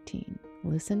 2018.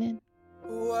 Listen in.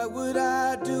 What would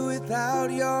I do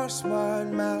without your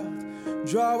smart mouth?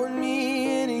 Drawing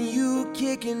me in and you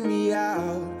kicking me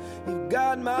out. You've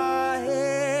got my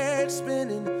head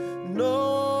spinning,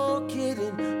 no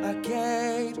kidding. I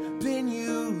can't pin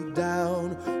you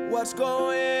down. What's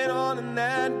going on in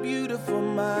that beautiful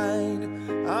mind?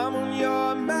 I'm on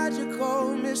your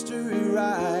magical mystery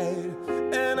ride,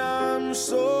 and I'm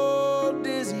so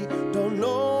dizzy, don't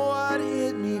know what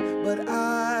hit me, but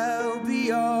I'll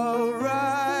be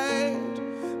alright.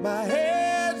 My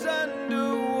head's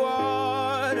underwater,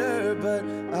 but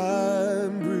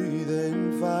I'm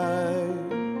breathing fine.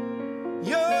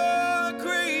 You're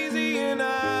crazy and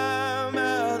I'm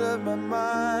out of my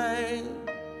mind,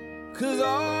 'cause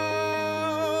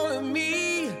all of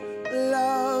me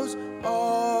loves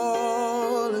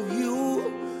all of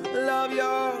you. Love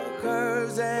your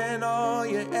curves and all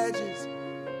your edges,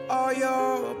 all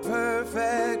your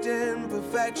perfect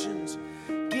imperfections.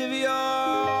 Give your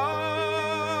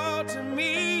all to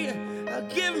me, I'll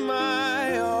give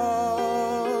my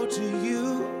all to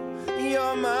you.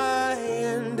 You're my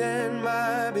end and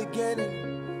my beginning.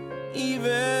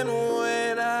 Even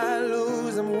when I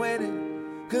lose, I'm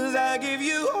winning, 'cause I give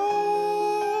you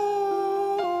all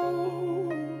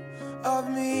of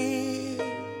me,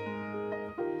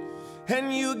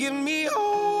 and you give me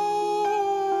all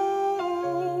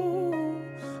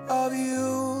of you.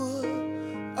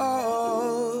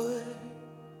 Oh,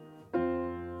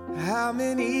 how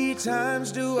many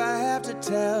times do I have to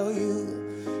tell you?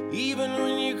 Even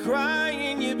when you're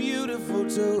crying, you're beautiful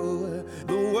too.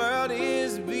 The world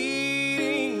is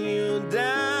beating you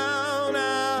down.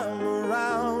 I'm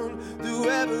around through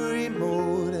every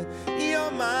mood.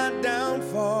 You're my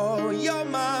downfall, you're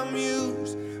my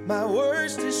muse, my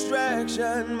worst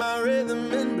distraction, my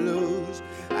rhythm and blues.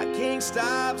 I can't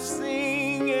stop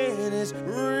singing, it's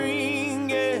ringing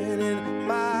in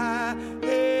my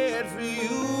head for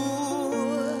you.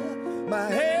 My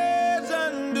head's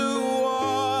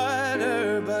underwater,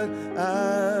 but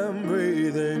I'm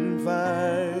breathing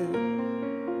fine.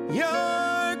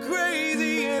 You're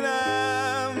crazy and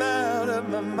I'm out of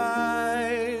my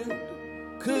mind,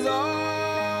 'cause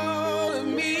all of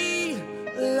me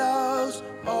loves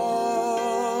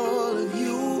all of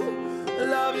you.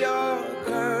 Love your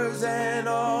curves and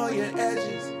all your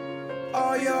edges,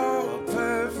 all your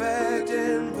perfect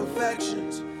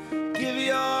imperfections. Give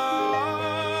your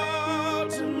all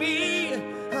to me,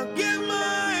 I'll give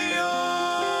my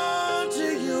all to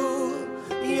you.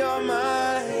 You're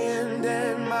my end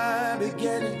and my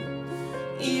beginning.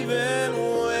 Even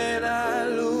when I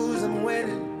lose, I'm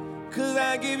winning, 'cause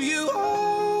I give you all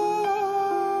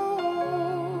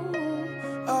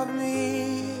of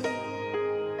me,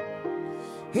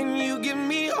 and you give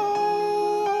me all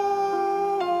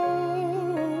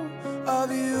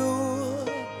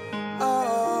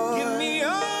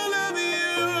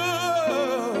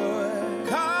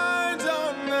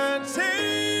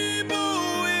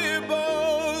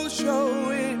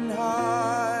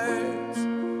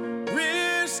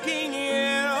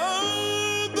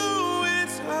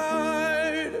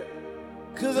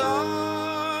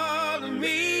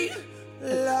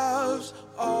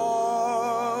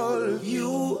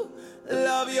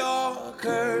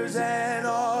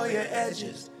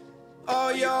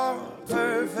all your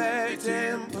perfect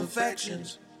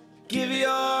imperfections. Give your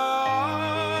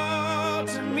all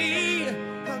to me.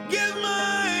 I'll give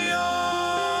my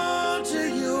all to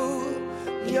you.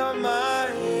 You're my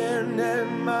end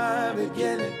and my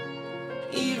beginning.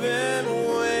 Even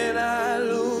when I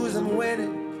lose, I'm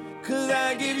winning. 'Cause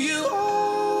I give you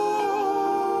all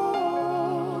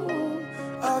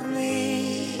of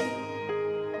me,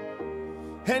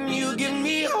 and you give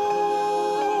me all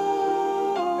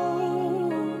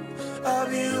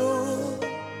of you.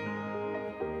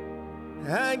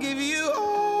 I give you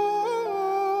all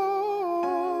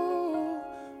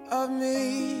of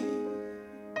me,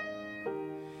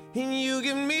 and you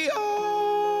give me all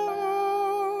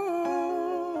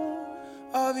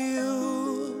of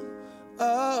you.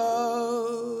 Oh.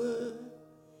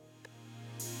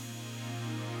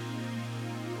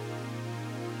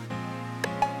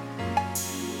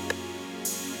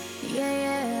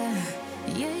 Yeah,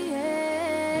 yeah,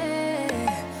 yeah.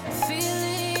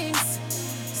 Feelings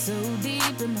so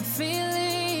deep in my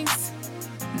feelings.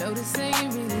 No, this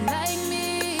ain't really like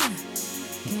me.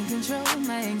 Can't control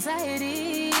my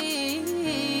anxiety.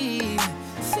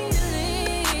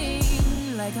 Feeling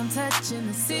like I'm touching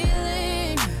the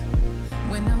ceiling.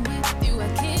 When I'm with you, I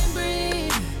can't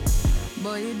breathe.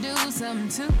 Boy, you do something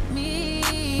to me.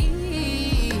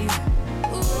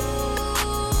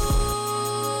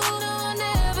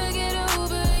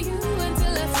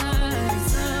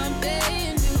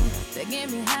 Get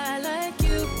me high like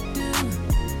you do,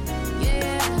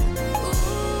 yeah. Ooh,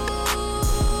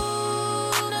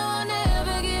 no, I'll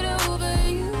never get over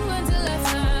you until I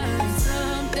find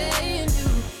something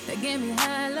new that get me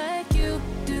high like you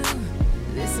do.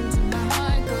 Listen to my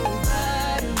heart go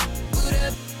bada, boot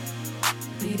up,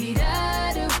 beady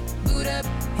da, boot up,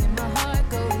 and my heart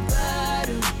go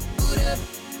bada, boot up,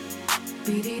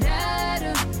 beady da.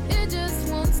 It just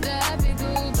won't stop, it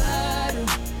go bada,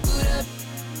 boot up.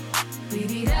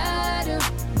 Beady-da-da,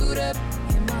 boot up,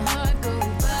 and my heart go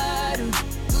bada,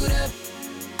 boot up,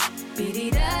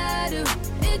 beady-da-da,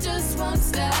 it just won't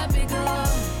stop, it go.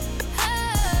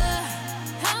 Ah,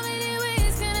 how many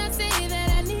ways can I say that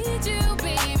I need you,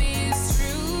 baby? It's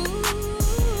true.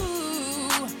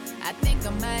 I think I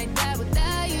might die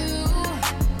without you.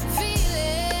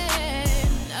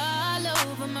 Feeling all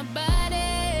over my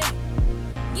body.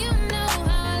 You know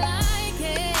how I like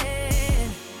it.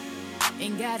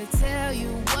 Ain't gotta tell you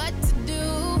what to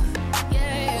do,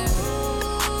 yeah.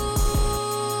 Ooh,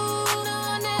 no,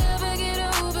 I'll never get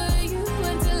over you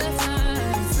until I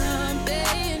find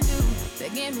something new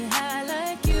that get me high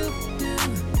like you do,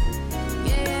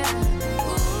 yeah.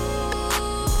 Ooh,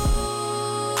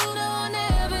 no, I'll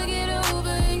never get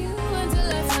over you until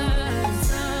I find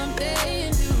something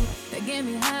new that get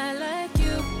me high like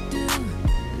you do.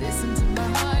 Listen to my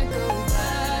heart go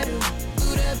bada,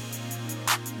 boot up,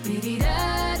 beady-da,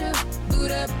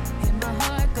 boot up, and my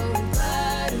heart go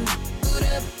bada, boot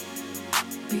up,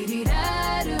 beady-da.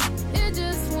 It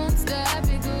just won't stop,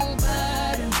 it go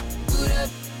bada, boot up,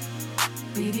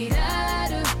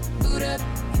 beady-da, boot up,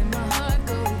 and my heart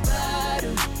go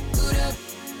bada, boot up,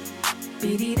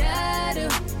 beady-da.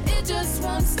 It just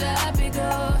won't stop, it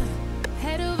go.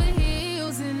 Head over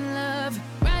heels in love,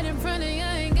 right in front of you,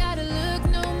 I ain't gotta look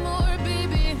no more,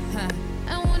 baby.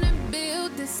 I wanna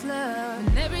build this love,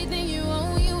 and everything you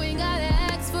own, you ain't gotta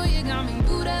ask for. You got me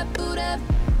boot up, boot up,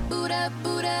 boot up,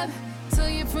 boot up. So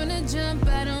you from the jump,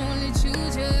 I don't only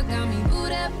choose you. Got me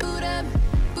boot up, boot up,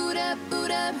 boot up,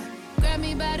 boot up. Grab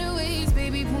me by the waist,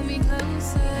 baby, pull me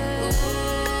closer. Ooh,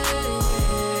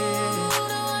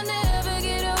 no, I'll never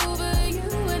get over you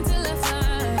until I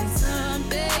find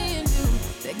something new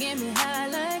that get me high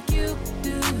like you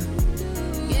do,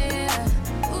 yeah.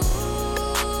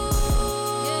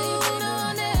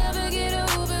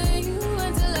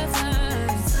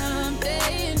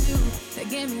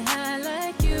 Get me high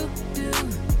like you do.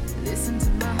 Listen to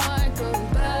my heart go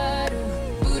bada,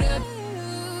 boot up,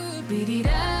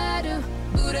 beady-da,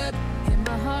 boot up, and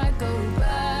my heart go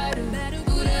bada,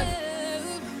 boot up,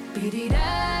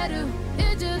 beady-da.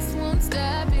 It just won't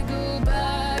stop, it go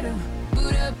bada,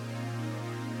 boot up,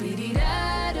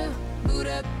 beady-da, boot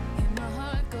up, and my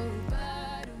heart go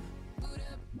bada, boot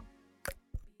up.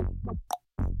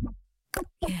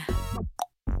 Yeah.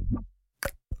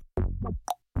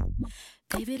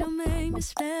 Baby, don't make me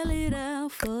spell it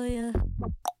out for you.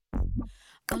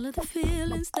 All of the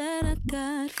feelings that I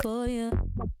got for you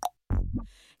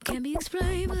can't be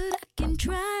explained, but I can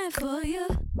try for you.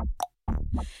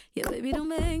 Yeah, baby, don't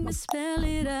make me spell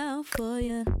it out for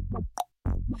you.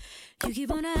 You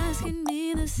keep on asking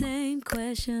me the same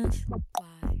questions.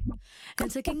 Why?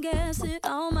 And second guessing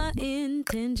all my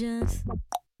intentions.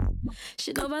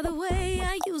 Should know by the way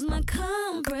I use my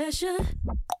compression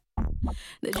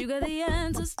that you got the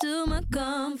answers to my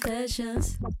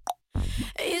confessions.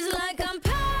 It's like I'm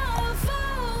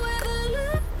powerful with a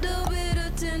little bit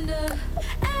of tender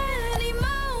and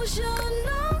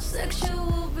emotional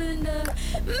sexual bender.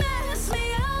 Mess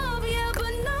me up, yeah,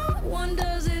 but no one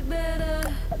does it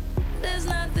better. There's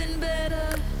nothing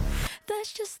better.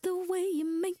 That's just the way you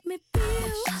make me feel.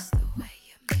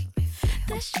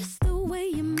 That's just the way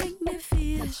you make me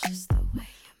feel. That's just the way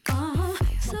you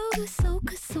make me feel. So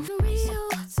good, so real.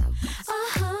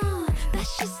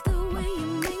 That's just the way you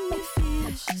make me feel.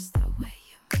 That's just the way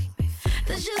you make me feel.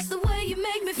 That's just the way you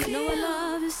make me feel. You know I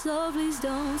love you, so please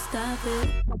don't stop it.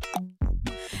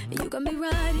 You got me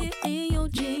right here in your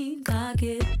jean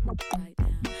pocket, right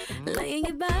now, laying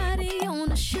your body on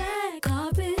the shag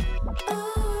carpet.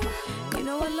 Oh, you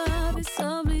know I love it,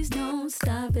 so please don't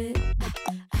stop it.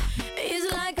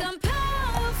 It's like I'm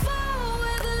powerful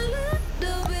with a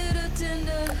little bit of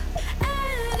tender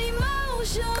and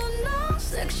emotional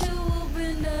sexual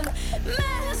bender.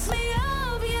 Mess me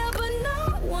up, yeah, but no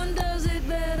one does it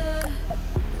better.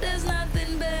 There's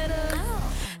nothing better.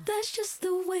 That's just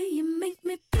the way you make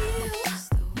me feel. That's just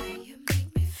the way you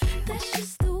make me feel. That's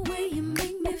just the way you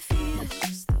make me feel. That's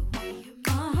just the way you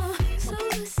make me feel. So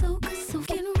good, so good, so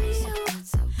getting real.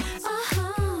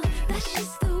 That's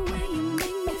just the way you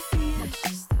make me feel. That's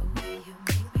just the way you make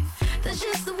me feel. That's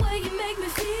just the way you make me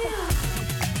feel.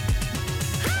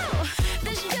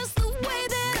 That's just the way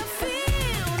that I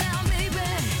feel now, baby.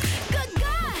 Good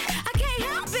God, I can't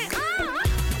help it.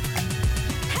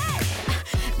 Hey,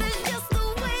 that's just the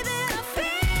way that I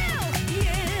feel.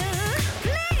 Yeah,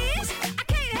 please, I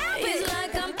can't help it. It's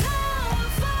like I'm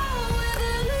powerful with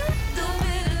a little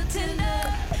bit of tender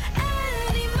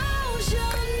and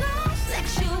emotional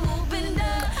sexual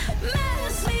bender.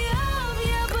 Mess me up,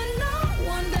 yeah, but no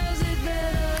one does it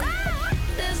better.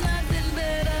 There's nothing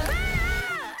better.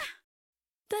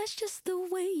 That's just the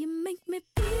way you make me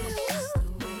feel.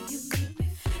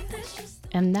 That's just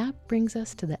And that brings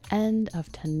us to the end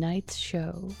of tonight's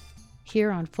show.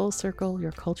 Here on Full Circle,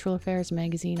 your cultural affairs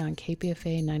magazine on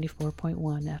KPFA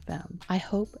 94.1 FM. I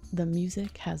hope the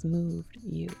music has moved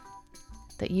you,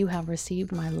 that you have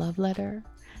received my love letter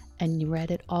and you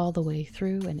read it all the way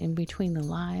through and in between the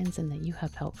lines, and that you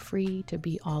have felt free to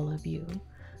be all of you.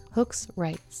 Hooks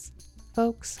writes,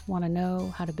 folks want to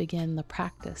know how to begin the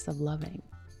practice of loving.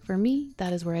 For me,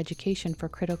 that is where education for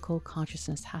critical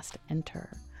consciousness has to enter,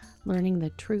 learning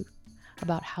the truth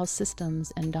about how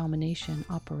systems and domination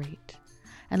operate,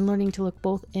 and learning to look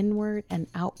both inward and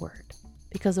outward,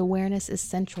 because awareness is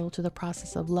central to the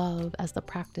process of love as the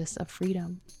practice of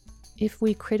freedom. If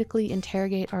we critically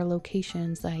interrogate our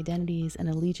locations, the identities and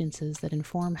allegiances that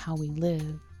inform how we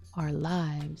live our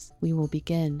lives, we will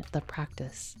begin the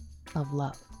practice of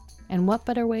love. And what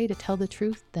better way to tell the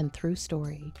truth than through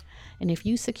story? And if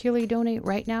you securely donate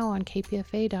right now on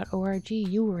kpfa.org,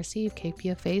 you will receive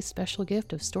KPFA's special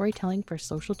gift of storytelling for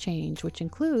social change, which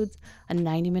includes a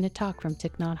 90-minute talk from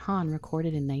Thich Nhat Hanh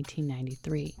recorded in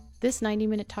 1993. This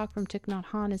 90-minute talk from Thich Nhat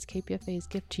Hanh is KPFA's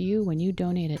gift to you when you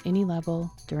donate at any level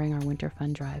during our Winter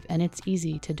Fund Drive, and it's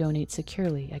easy to donate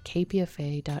securely at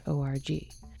kpfa.org.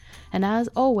 And as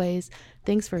always,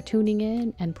 thanks for tuning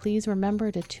in, and please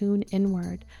remember to tune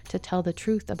inward to tell the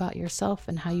truth about yourself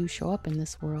and how you show up in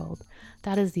this world.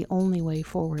 That is the only way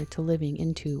forward to living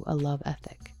into a love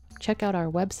ethic. Check out our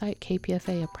website,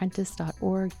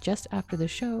 kpfaapprentice.org, just after the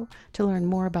show to learn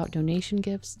more about donation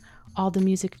gifts, all the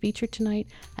music featured tonight,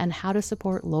 and how to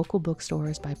support local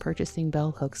bookstores by purchasing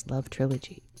Bell Hooks' Love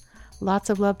Trilogy.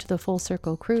 Lots of love to the Full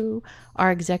Circle crew,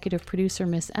 our executive producer,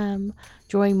 Miss M,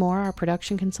 Joy Moore, our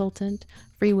production consultant,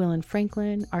 Free Will and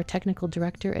Franklin, our technical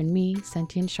director, and me,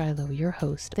 Sentient Shiloh, your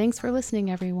host. Thanks for listening,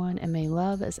 everyone, and may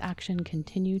love as action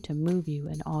continue to move you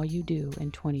in all you do in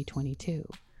 2022.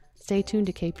 Stay tuned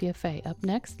to KPFA. Up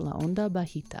next, La Onda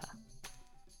Bajita.